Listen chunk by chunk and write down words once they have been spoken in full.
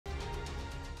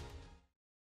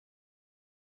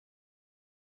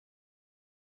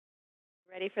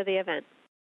Ready for the event.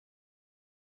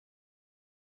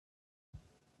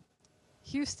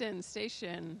 Houston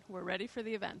Station, we're ready for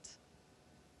the event.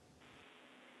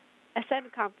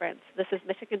 Ascend Conference, this is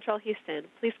Mission Control Houston.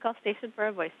 Please call station for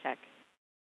a voice check.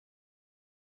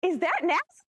 Is that NASA?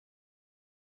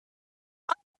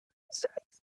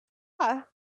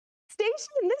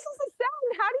 Station, this is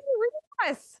Ascend. How do you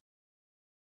read us?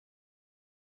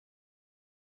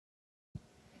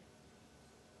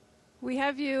 We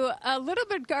have you a little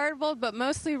bit garbled, but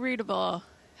mostly readable.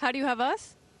 How do you have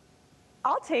us?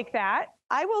 I'll take that.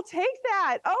 I will take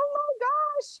that. Oh my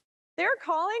gosh. They're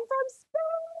calling from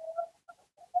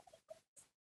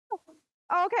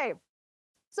space. Okay.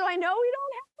 So I know we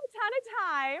don't have a ton of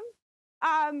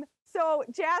time. So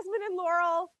Jasmin and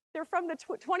Loral, they're from the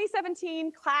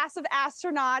 2017 class of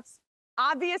astronauts.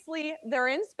 Obviously, they're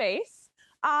in space.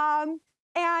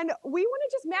 And we want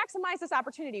to just maximize this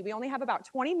opportunity. We only have about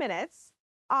 20 minutes.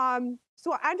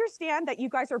 So I understand that you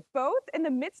guys are both in the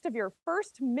midst of your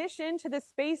first mission to the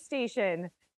space station.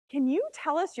 Can you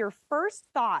tell us your first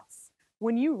thoughts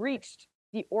when you reached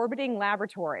the orbiting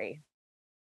laboratory?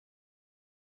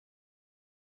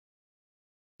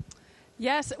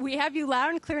 Yes, we have you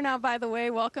loud and clear now, by the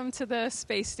way. Welcome to the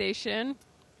space station.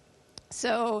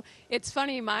 So it's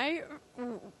funny,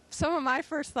 some of my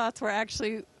first thoughts were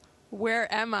actually,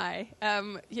 where am I?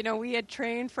 We had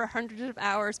trained for hundreds of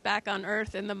hours back on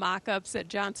Earth in the mock-ups at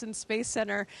Johnson Space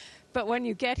Center. But when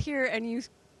you get here and you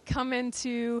come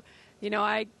into,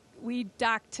 we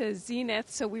docked to Zenith,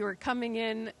 so we were coming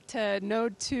in to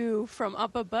Node 2 from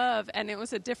up above, and it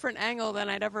was a different angle than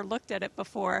I'd ever looked at it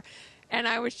before. And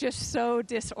I was just so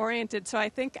disoriented. So I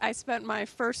think I spent my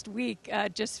first week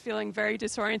just feeling very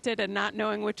disoriented and not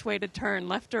knowing which way to turn,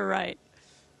 left or right.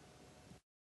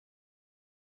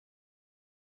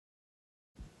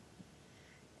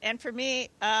 And for me,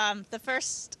 my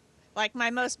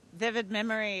most vivid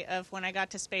memory of when I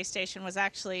got to space station was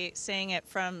actually seeing it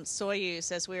from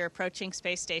Soyuz as we were approaching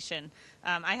space station.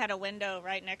 I had a window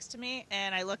right next to me,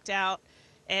 and I looked out,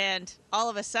 and all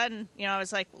of a sudden, I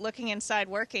was like looking inside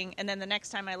working, and then the next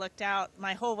time I looked out,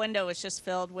 my whole window was just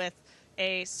filled with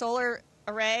a solar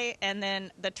array and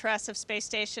then the truss of space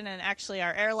station and actually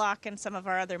our airlock and some of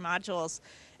our other modules.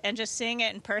 And just seeing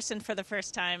it in person for the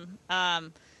first time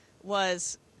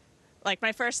was...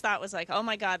 my first thought was oh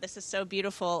my God, this is so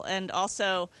beautiful. And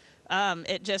also,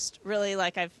 it just really,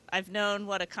 I've known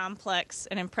what a complex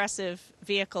and impressive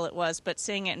vehicle it was, but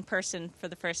seeing it in person for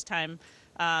the first time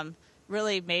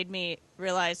really made me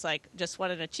realize, just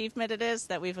what an achievement it is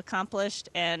that we've accomplished.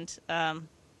 And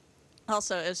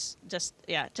also, it's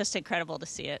just incredible to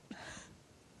see it.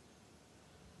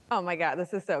 Oh my God,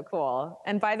 this is so cool.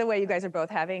 And by the way, you guys are both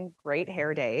having great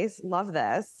hair days. Love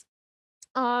this.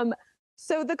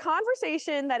 So the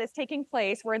conversation that is taking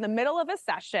place, we're in the middle of a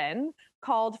session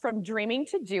called From Dreaming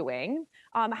to Doing.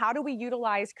 How do we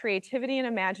utilize creativity and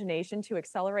imagination to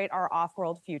accelerate our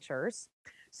off-world futures?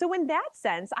 So in that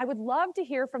sense, I would love to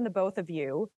hear from the both of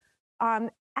you.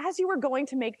 As you were going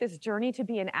to make this journey to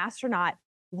be an astronaut,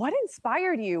 what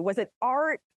inspired you? Was it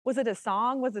art? Was it a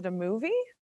song? Was it a movie?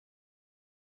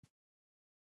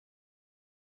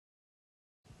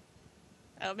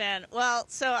 Oh, man. Well,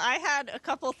 so I had a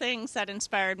couple things that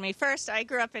inspired me. First, I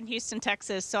grew up in Houston,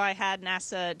 Texas, so I had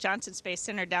NASA Johnson Space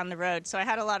Center down the road. So I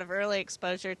had a lot of early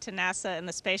exposure to NASA and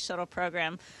the Space Shuttle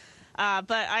program.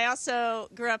 But I also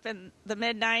grew up in the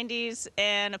mid-'90s,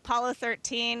 and Apollo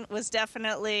 13 was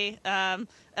definitely a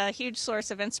huge source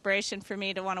of inspiration for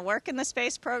me to want to work in the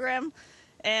space program.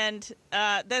 And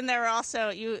then there were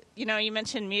also, you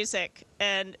mentioned music,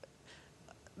 and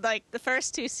the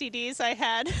first two CDs I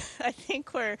had, I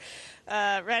think, were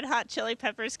Red Hot Chili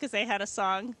Peppers, because they had a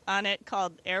song on it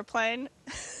called Airplane,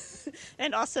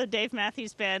 and also Dave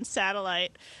Matthews Band,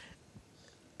 Satellite.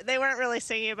 They weren't really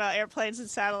singing about airplanes and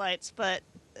satellites, but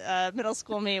middle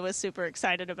school me was super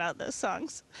excited about those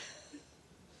songs.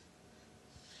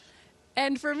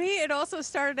 And for me, it also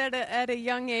started at a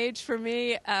young age. For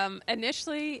me,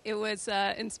 initially, it was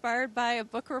inspired by a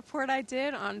book report I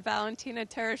did on Valentina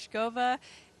Tereshkova.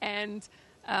 And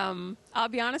I'll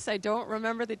be honest, I don't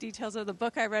remember the details of the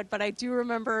book I read, but I do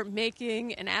remember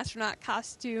making an astronaut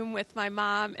costume with my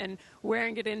mom and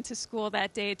wearing it into school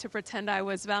that day to pretend I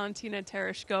was Valentina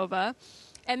Tereshkova.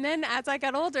 And then as I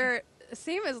got older,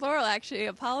 same as Loral, actually,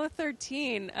 Apollo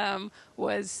 13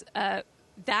 was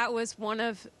one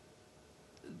of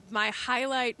my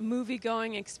highlight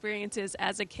movie-going experiences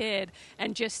as a kid,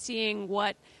 and just seeing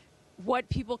what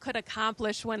people could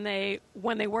accomplish when they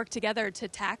work together to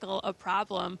tackle a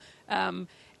problem, and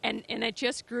it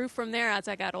just grew from there as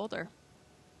I got older.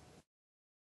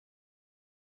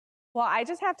 Well, I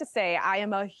just have to say, I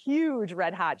am a huge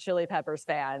Red Hot Chili Peppers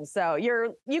fan. So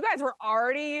you guys were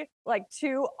already like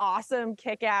two awesome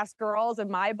kick-ass girls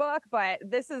in my book, but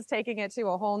this is taking it to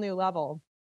a whole new level.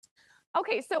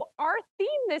 Okay, so our theme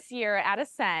this year at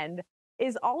Ascend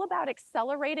is all about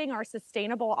accelerating our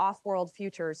sustainable off-world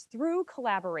futures through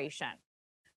collaboration.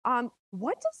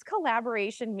 What does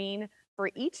collaboration mean for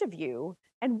each of you,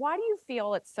 and why do you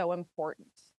feel it's so important?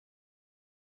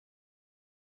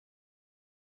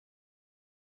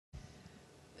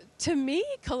 To me,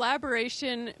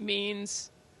 collaboration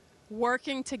means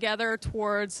working together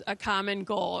towards a common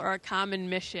goal or a common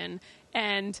mission.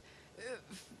 And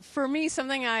for me,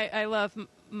 something I love,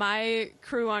 my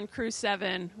crew on Crew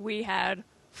 7, we had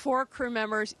 4 crew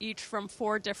members, each from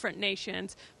 4 different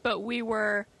nations, but we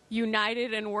were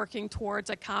united and working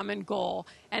towards a common goal.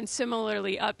 And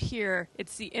similarly, up here,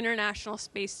 it's the International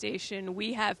Space Station.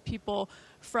 We have people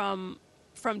from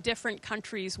different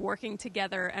countries working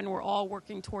together, and we're all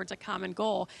working towards a common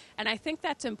goal. And I think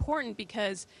that's important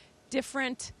because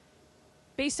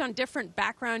based on different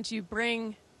backgrounds, you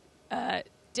bring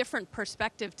different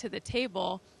perspective to the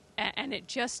table, and it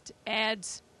just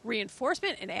adds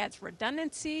reinforcement, it adds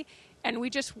redundancy, and we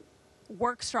just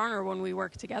work stronger when we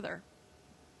work together.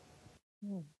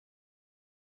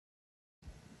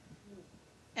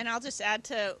 And I'll just add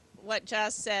to what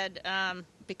Jas said,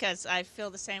 because I feel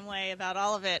the same way about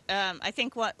all of it. I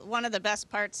think one of the best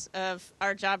parts of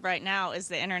our job right now is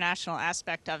the international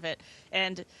aspect of it.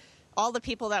 And all the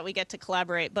people that we get to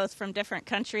collaborate, both from different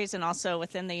countries and also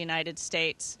within the United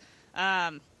States.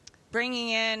 Bringing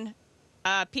in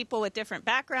people with different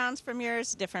backgrounds from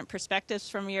yours, different perspectives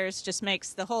from yours, just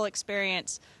makes the whole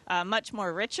experience much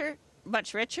richer,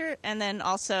 and then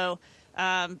also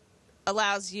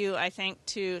allows you, I think,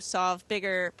 to solve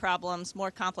bigger problems,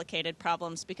 more complicated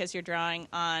problems, because you're drawing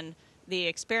on the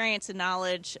experience and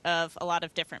knowledge of a lot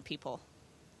of different people.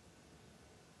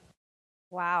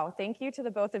 Wow, thank you to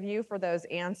the both of you for those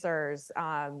answers.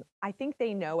 I think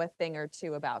they know a thing or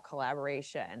two about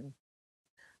collaboration.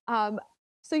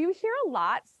 So you hear a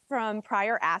lot from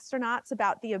prior astronauts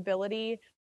about the ability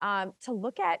to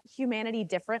look at humanity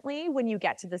differently when you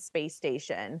get to the space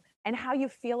station and how you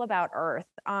feel about Earth.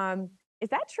 Is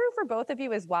that true for both of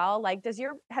you as well? Like, has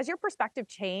your perspective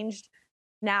changed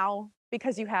now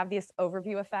because you have this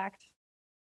overview effect?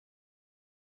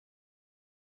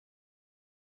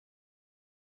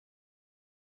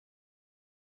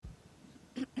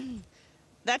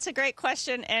 That's a great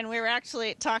question, and we were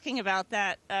actually talking about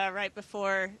that right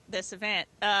before this event,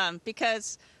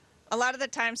 because a lot of the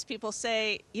times people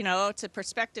say, it's a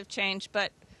perspective change,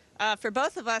 but for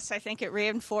both of us, I think it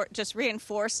just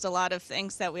reinforced a lot of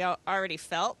things that we already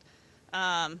felt.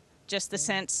 Just the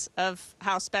sense of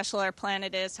how special our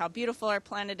planet is, how beautiful our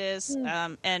planet is,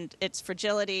 and its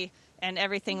fragility and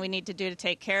everything we need to do to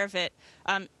take care of it.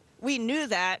 We knew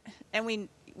that, and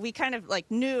we kind of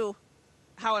knew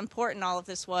how important all of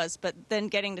this was, but then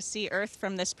getting to see Earth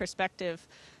from this perspective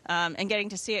and getting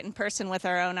to see it in person with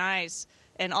our own eyes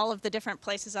and all of the different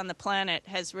places on the planet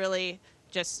has really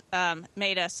just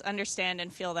made us understand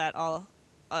and feel that all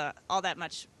that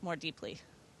much more deeply.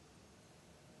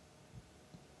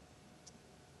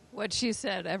 What she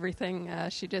said, everything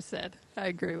she just said, I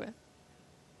agree with.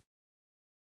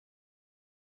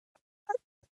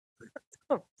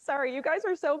 Sorry, you guys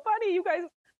are so funny. You guys,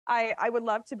 I would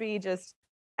love to be just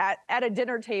at a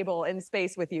dinner table in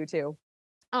space with you two.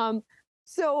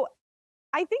 So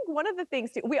I think one of the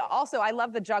things too, I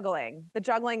love the juggling. The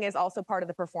juggling is also part of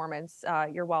the performance.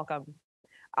 You're welcome.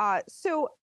 So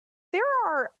there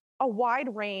are a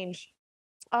wide range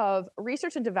of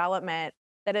research and development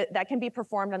that can be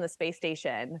performed on the space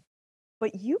station,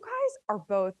 but you guys are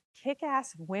both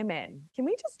kick-ass women. Can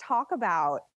we just talk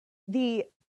about the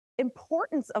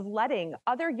importance of letting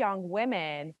other young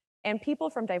women and people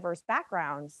from diverse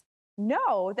backgrounds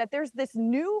know that there's this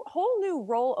whole new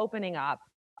role opening up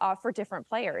for different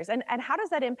players? And how does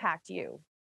that impact you?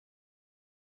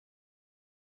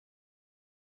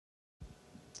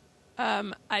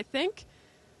 I think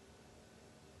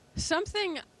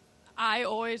something I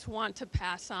always want to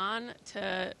pass on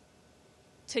to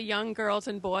young girls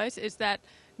and boys is that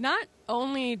not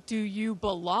only do you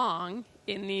belong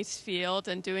in these fields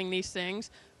and doing these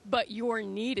things, but you're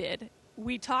needed.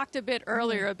 We talked a bit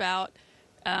earlier about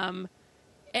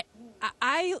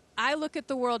I look at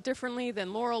the world differently than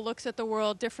Loral looks at the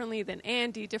world, differently than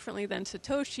Andy, differently than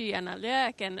Satoshi and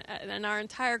Alec and our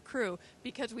entire crew,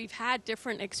 because we've had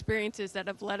different experiences that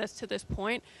have led us to this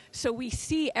point. So we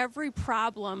see every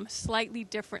problem slightly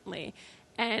differently.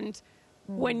 And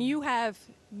when you have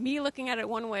me looking at it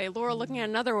one way, Loral looking at it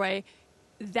another way,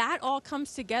 that all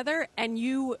comes together, and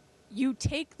you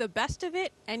take the best of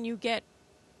it and you get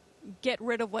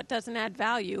rid of what doesn't add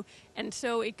value. And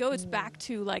so it goes back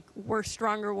to, like, we're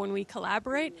stronger when we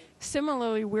collaborate.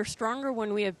 Similarly, we're stronger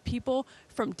when we have people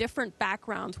from different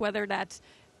backgrounds, whether that's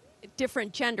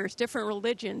different genders, different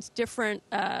religions, different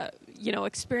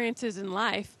experiences in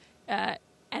life,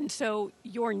 and so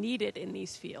you're needed in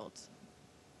these fields.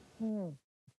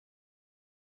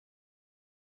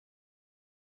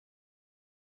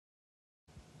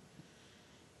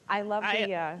 I love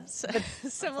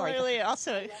similarly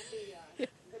also.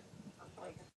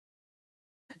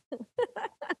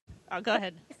 Oh, go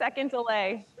ahead. Second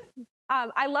delay.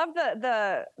 I love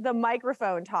the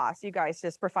microphone toss you guys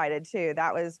just provided too.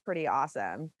 That was pretty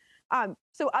awesome.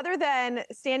 So other than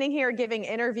standing here giving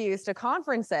interviews to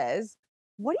conferences,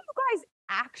 what do you guys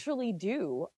actually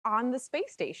do on the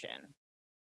space station?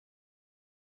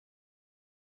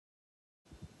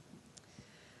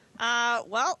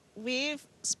 Well, we've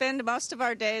spent most of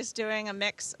our days doing a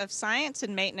mix of science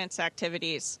and maintenance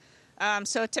activities.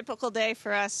 So a typical day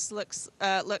for us looks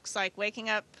like waking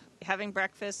up, having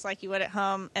breakfast like you would at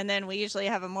home, and then we usually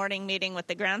have a morning meeting with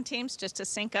the ground teams just to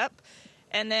sync up.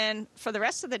 And then for the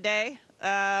rest of the day,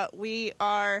 we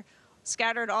are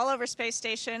scattered all over space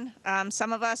station.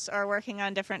 Some of us are working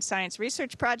on different science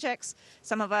research projects.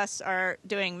 Some of us are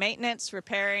doing maintenance,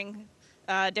 repairing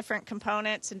different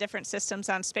components and different systems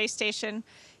on space station,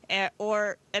 and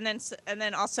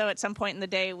then also at some point in the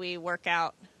day we work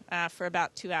out for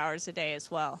about 2 hours a day as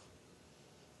well.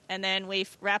 And then we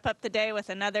wrap up the day with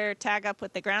another tag up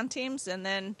with the ground teams, and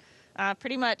then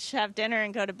pretty much have dinner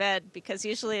and go to bed, because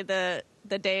usually the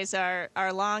days are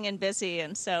long and busy,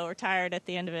 and so we're tired at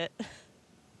the end of it.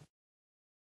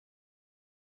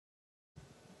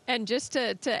 And just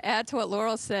to add to what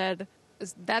Loral said,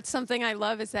 that's something I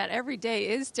love, is that every day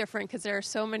is different, because there are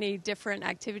so many different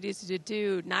activities to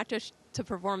do, not just to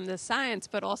perform the science,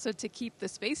 but also to keep the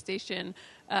space station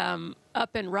up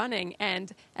and running.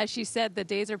 And as she said, the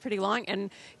days are pretty long,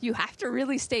 and you have to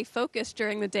really stay focused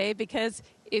during the day, because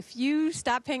if you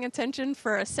stop paying attention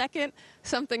for a second,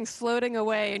 something's floating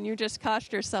away and you just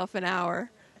cost yourself an hour.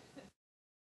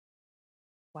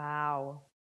 Wow.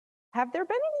 Have there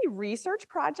been any research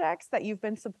projects that you've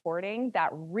been supporting that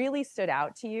really stood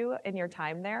out to you in your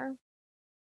time there?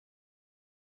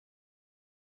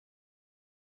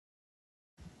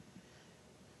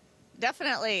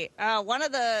 Definitely. One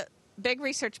of the big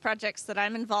research projects that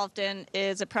I'm involved in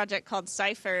is a project called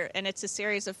CIPHER, and it's a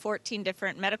series of 14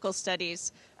 different medical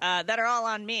studies that are all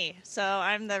on me. So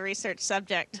I'm the research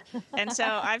subject. And so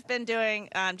I've been doing,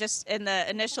 just in the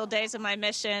initial days of my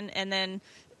mission, and then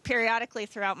periodically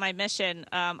throughout my mission,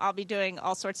 I'll be doing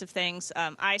all sorts of things,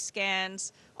 eye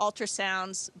scans,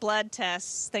 ultrasounds, blood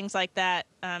tests, things like that,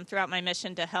 throughout my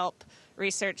mission to help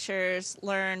researchers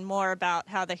learn more about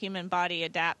how the human body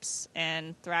adapts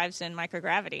and thrives in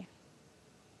microgravity.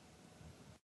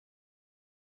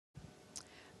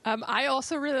 I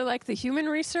also really like the human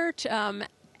research,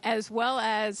 as well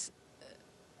as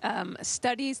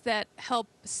studies that help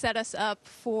set us up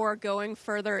for going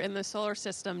further in the solar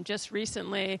system. Just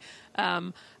recently,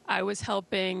 I was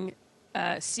helping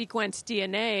sequence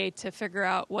DNA to figure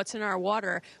out what's in our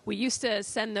water. We used to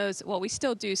send those, well, we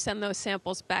still do send those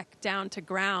samples back down to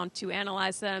ground to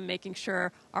analyze them, making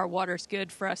sure our water's good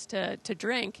for us to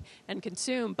drink and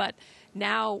consume. But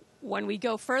now when we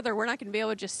go further, we're not going to be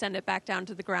able to just send it back down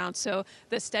to the ground. So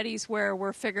the studies where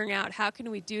we're figuring out how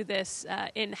can we do this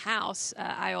in-house,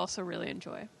 I also really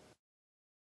enjoy.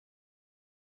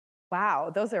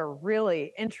 Wow, those are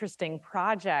really interesting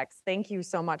projects. Thank you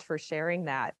so much for sharing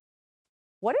that.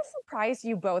 What has surprised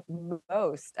you both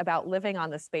most about living on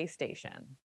the space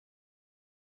station?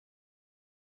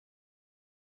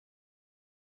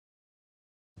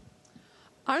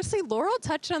 Honestly, Loral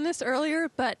touched on this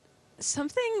earlier, but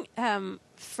something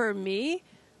for me,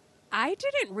 I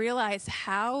didn't realize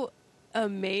how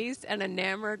amazed and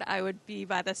enamored I would be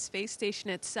by the space station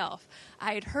itself.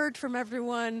 I had heard from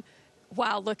everyone,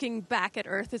 wow, looking back at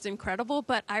Earth is incredible,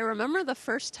 but I remember the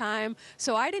first time,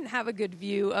 so I didn't have a good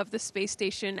view of the space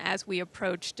station as we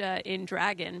approached in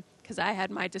Dragon, because I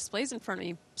had my displays in front of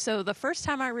me. So the first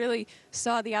time I really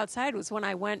saw the outside was when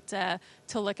I went to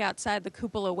look outside the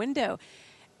cupola window.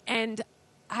 And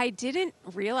I didn't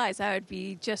realize I would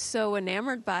be just so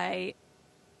enamored by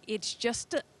it's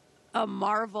just a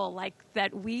marvel, like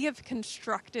that we have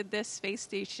constructed this space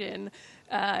station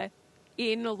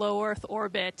in low Earth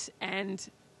orbit, and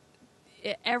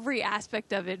every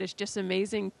aspect of it is just an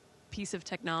amazing piece of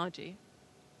technology.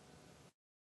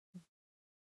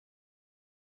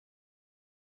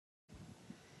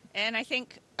 And I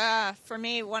think for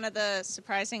me, one of the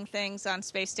surprising things on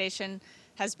space station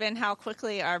has been how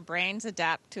quickly our brains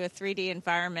adapt to a 3D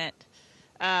environment.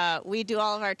 We do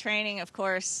all of our training, of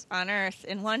course, on Earth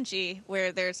in 1G,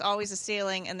 where there's always a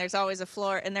ceiling and there's always a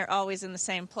floor, and they're always in the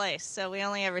same place. So we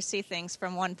only ever see things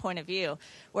from one point of view.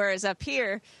 Whereas up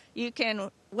here, you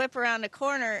can whip around a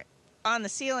corner on the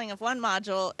ceiling of one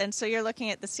module, and so you're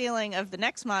looking at the ceiling of the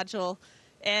next module,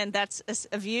 and that's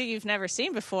a view you've never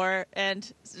seen before.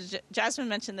 And Jasmin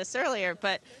mentioned this earlier,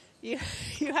 but you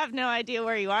have no idea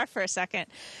where you are for a second.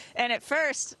 And at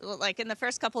first, like in the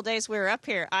first couple of days we were up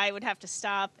here, I would have to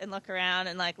stop and look around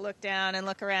and like look down and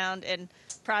look around and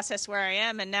process where I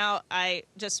am. And now I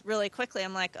just really quickly,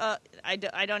 I'm like, oh, I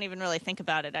don't even really think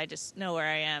about it. I just know where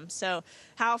I am. So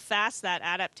how fast that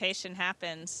adaptation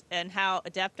happens and how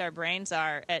adept our brains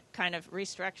are at kind of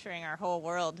restructuring our whole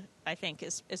world, I think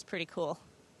is pretty cool.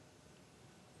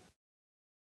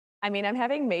 I mean, I'm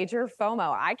having major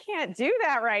FOMO. I can't do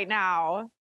that right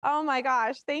now. Oh my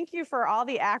gosh. Thank you for all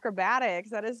the acrobatics.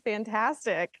 That is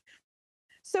fantastic.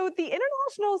 So the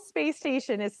International Space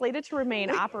Station is slated to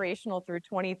remain operational through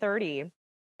 2030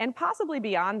 and possibly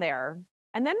beyond there.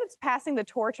 And then it's passing the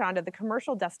torch on to the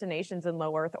commercial destinations in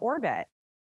low Earth orbit.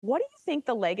 What do you think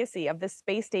the legacy of the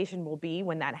space station will be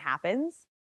when that happens?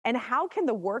 And how can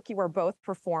the work you are both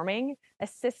performing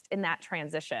assist in that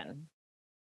transition?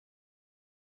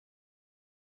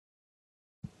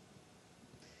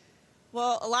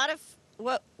 Well, a lot of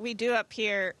what we do up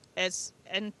here as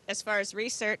far as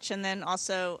research, and then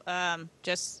also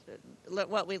just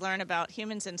what we learn about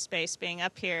humans in space being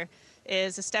up here,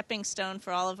 is a stepping stone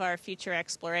for all of our future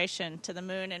exploration to the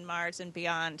moon and Mars and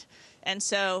beyond. And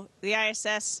so the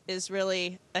ISS is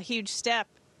really a huge step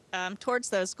towards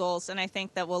those goals. And I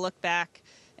think that we'll look back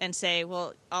and say,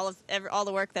 well, all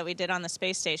the work that we did on the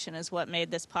space station is what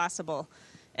made this possible.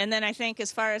 And then I think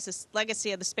as far as the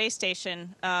legacy of the space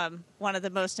station, one of the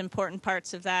most important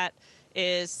parts of that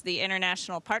is the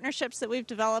international partnerships that we've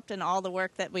developed and all the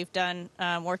work that we've done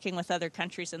working with other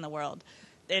countries in the world.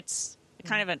 It's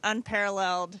kind of an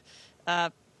unparalleled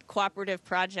cooperative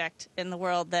project in the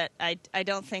world that I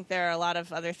don't think there are a lot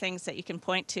of other things that you can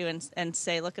point to and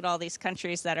say, look at all these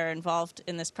countries that are involved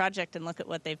in this project and look at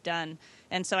what they've done.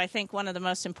 And so I think one of the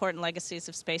most important legacies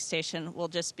of Space Station will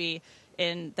just be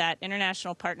in that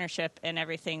international partnership and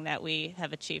everything that we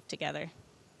have achieved together.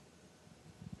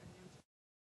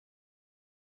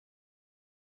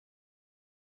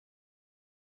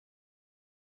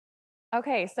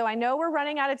 Okay, so I know we're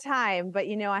running out of time, but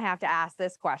I have to ask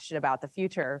this question about the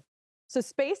future. So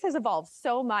space has evolved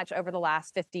so much over the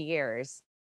last 50 years.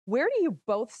 Where do you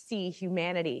both see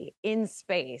humanity in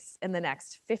space in the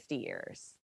next 50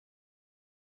 years?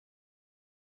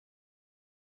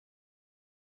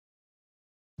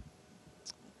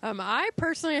 I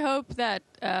personally hope that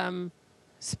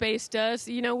space does.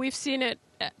 We've seen it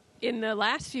in the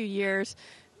last few years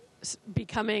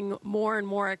becoming more and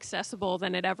more accessible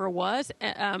than it ever was.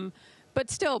 But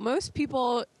still, most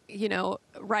people,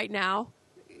 right now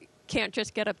can't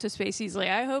just get up to space easily.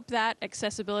 I hope that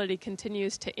accessibility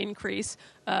continues to increase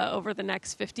over the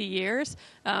next 50 years.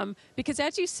 Because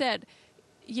as you said,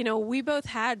 we both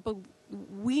had, but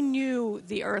we knew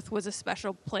the Earth was a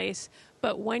special place.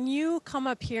 But when you come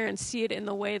up here and see it in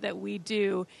the way that we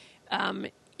do,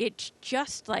 it's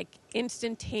just like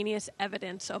instantaneous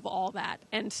evidence of all that.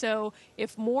 And so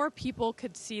if more people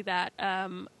could see that,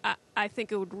 I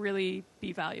think it would really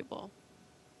be valuable.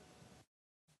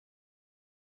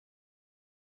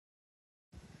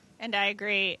 And I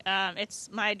agree. It's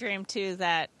my dream, too,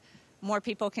 that more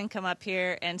people can come up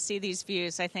here and see these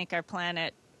views. I think our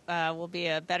planet will be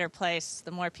a better place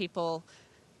the more people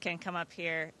can come up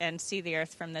here and see the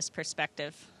Earth from this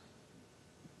perspective.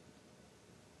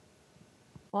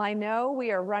 Well, I know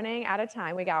we are running out of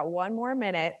time. We got one more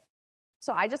minute.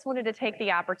 So I just wanted to take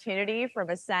the opportunity from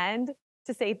Ascend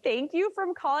to say thank you for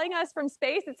calling us from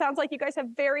space. It sounds like you guys have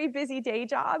very busy day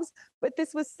jobs, but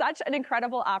this was such an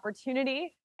incredible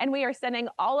opportunity. And we are sending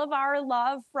all of our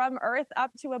love from Earth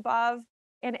up to above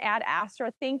and Ad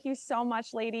Astra. Thank you so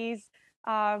much, ladies.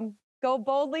 Go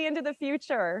boldly into the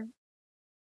future.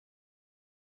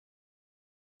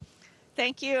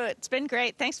 Thank you. It's been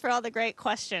great. Thanks for all the great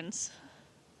questions.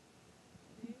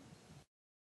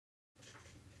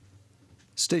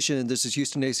 Station, this is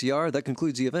Houston ACR. That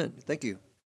concludes the event. Thank you.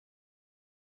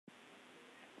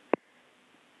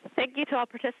 Thank you to all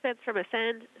participants from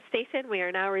Ascend Station. We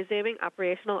are now resuming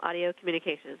operational audio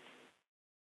communications.